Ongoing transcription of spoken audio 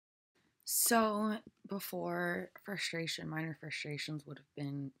So before frustration, minor frustrations would have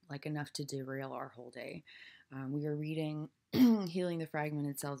been like enough to derail our whole day. We were reading Healing the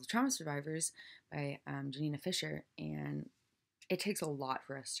Fragmented Cells of Trauma Survivors by Janina Fisher, and it takes a lot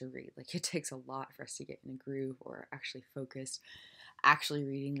for us to read. Like, it takes a lot for us to get in a groove or actually focus, actually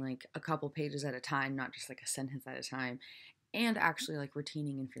reading like a couple pages at a time, not just like a sentence at a time, and actually like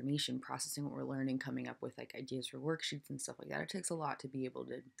retaining information, processing what we're learning, coming up with like ideas for worksheets and stuff like that. It takes a lot to be able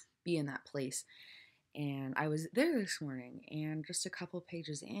to be in that place. And I was there this morning, and just a couple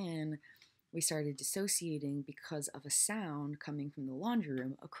pages in, we started dissociating because of a sound coming from the laundry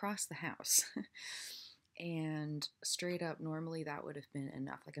room across the house. And straight up, normally that would have been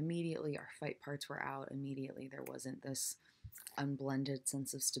enough. Like, immediately our fight parts were out. Immediately there wasn't this unblended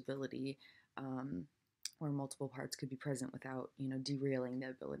sense of stability, where multiple parts could be present without, derailing the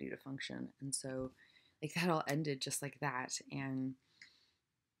ability to function. And so, like, that all ended just like that. And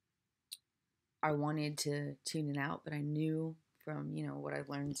I wanted to tune it out, but I knew from, what I've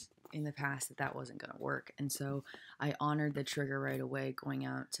learned in the past that that wasn't going to work. And so I honored the trigger right away, going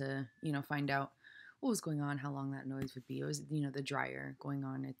out to, find out what was going on, how long that noise would be. It was, the dryer going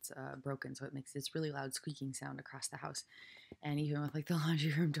on. It's broken, so it makes this really loud squeaking sound across the house. And even with like the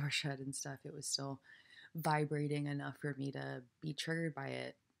laundry room door shut and stuff, it was still vibrating enough for me to be triggered by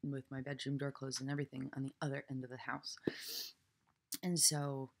it with my bedroom door closed and everything on the other end of the house. And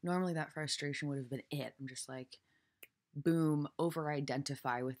so normally that frustration would have been it. I'm just like, boom, over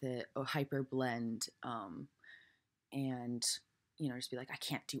identify with it, or hyper blend, and just be like, I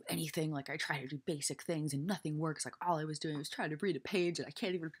can't do anything. Like, I try to do basic things and nothing works. Like, all I was doing was trying to read a page and I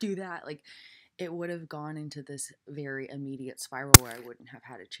can't even do that. Like, it would have gone into this very immediate spiral where I wouldn't have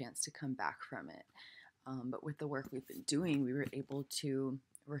had a chance to come back from it. But with the work we've been doing, we were able to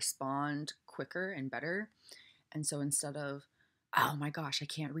respond quicker and better. And so instead of, oh my gosh, I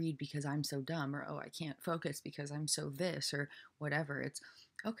can't read because I'm so dumb, or oh, I can't focus because I'm so this, or whatever, it's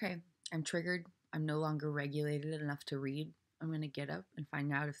okay, I'm triggered. I'm no longer regulated enough to read. I'm going to get up and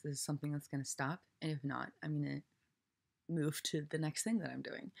find out if this is something that's going to stop. And if not, I'm going to move to the next thing that I'm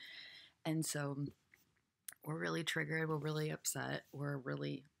doing. And so we're really triggered. We're really upset. We're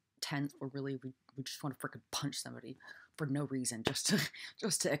really tense. We just want to freaking punch somebody for no reason, just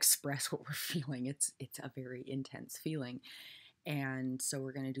to express what we're feeling. It's a very intense feeling. And so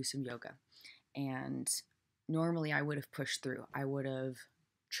we're going to do some yoga. And normally I would have pushed through. I would have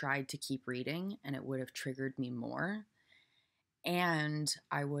tried to keep reading, and it would have triggered me more. And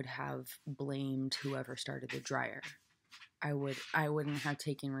I would have blamed whoever started the dryer. I wouldn't have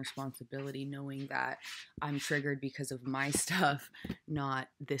taken responsibility, knowing that I'm triggered because of my stuff, not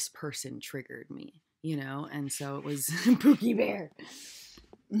this person triggered me, And so it was Pookie Bear.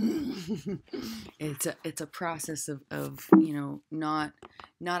 It's a process of not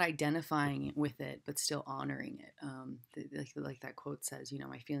identifying with it, but still honoring it. Like that quote says,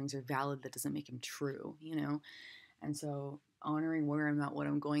 my feelings are valid. That doesn't make them true, And so honoring where I'm at, what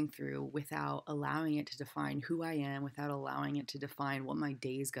I'm going through, without allowing it to define who I am, without allowing it to define what my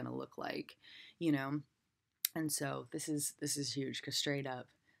day is going to look like, And so this is huge, because straight up,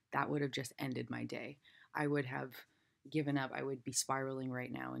 that would have just ended my day. I would have given up. I would be spiraling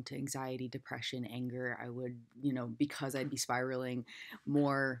right now into anxiety, depression, anger. I would, because I'd be spiraling,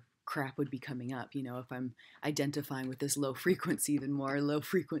 more crap would be coming up. If I'm identifying with this low frequency, then more low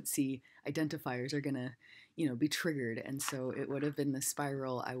frequency identifiers are gonna, be triggered. And so it would have been the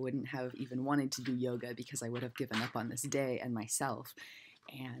spiral. I wouldn't have even wanted to do yoga because I would have given up on this day and myself.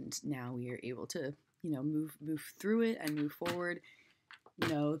 And now we are able to, move through it and move forward.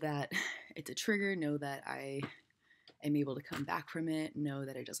 Know that it's a trigger. Know that I am able to come back from it. Know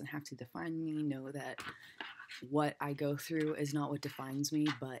that it doesn't have to define me. Know that what I go through is not what defines me,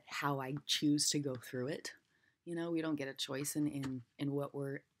 but how I choose to go through it. We don't get a choice in what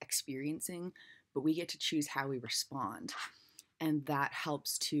we're experiencing, but we get to choose how we respond. And that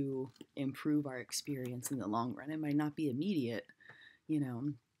helps to improve our experience in the long run. It might not be immediate,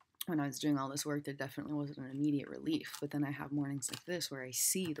 when I was doing all this work, there definitely wasn't an immediate relief. But then I have mornings like this where I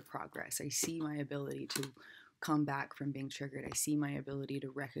see the progress. I see my ability to come back from being triggered. I see my ability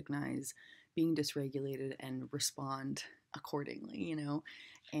to recognize being dysregulated and respond accordingly,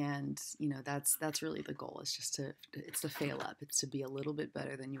 and that's really the goal. It's to fail up. It's to be a little bit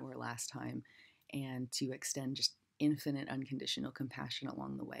better than you were last time, and to extend just infinite unconditional compassion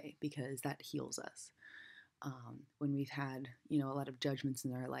along the way, because that heals us. When we've had, a lot of judgments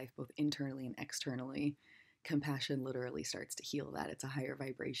in our life, both internally and externally, compassion literally starts to heal that. It's a higher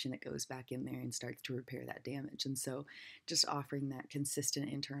vibration. It goes back in there and starts to repair that damage. And so just offering that consistent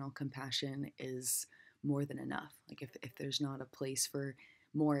internal compassion is more than enough. Like, if there's not a place for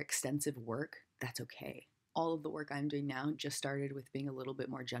more extensive work, that's okay. All of the work I'm doing now just started with being a little bit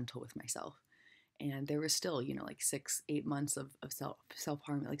more gentle with myself. And there was still, like 6-8 months of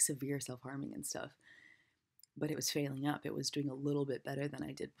self-harming, like severe self-harming and stuff. But it was failing up. It was doing a little bit better than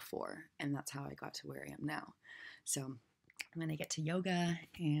I did before. And that's how I got to where I am now. So I'm going to get to yoga,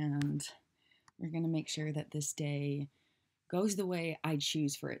 and we're going to make sure that this day goes the way I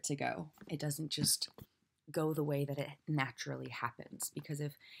choose for it to go. It doesn't just go the way that it naturally happens. Because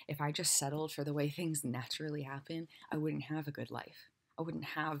if I just settled for the way things naturally happen, I wouldn't have a good life. I wouldn't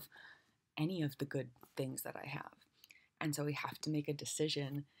have any of the good things that I have. And so we have to make a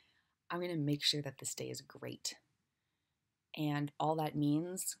decision. I'm going to make sure that this day is great. And all that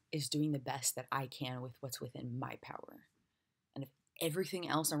means is doing the best that I can with what's within my power. And if everything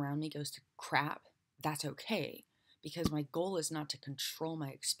else around me goes to crap, that's okay. Because my goal is not to control my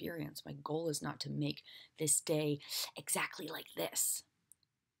experience. My goal is not to make this day exactly like this.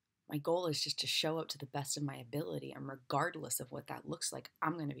 My goal is just to show up to the best of my ability. And regardless of what that looks like,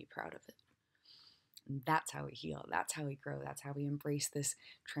 I'm going to be proud of it. And that's how we heal. That's how we grow. That's how we embrace this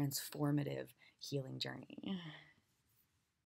transformative healing journey.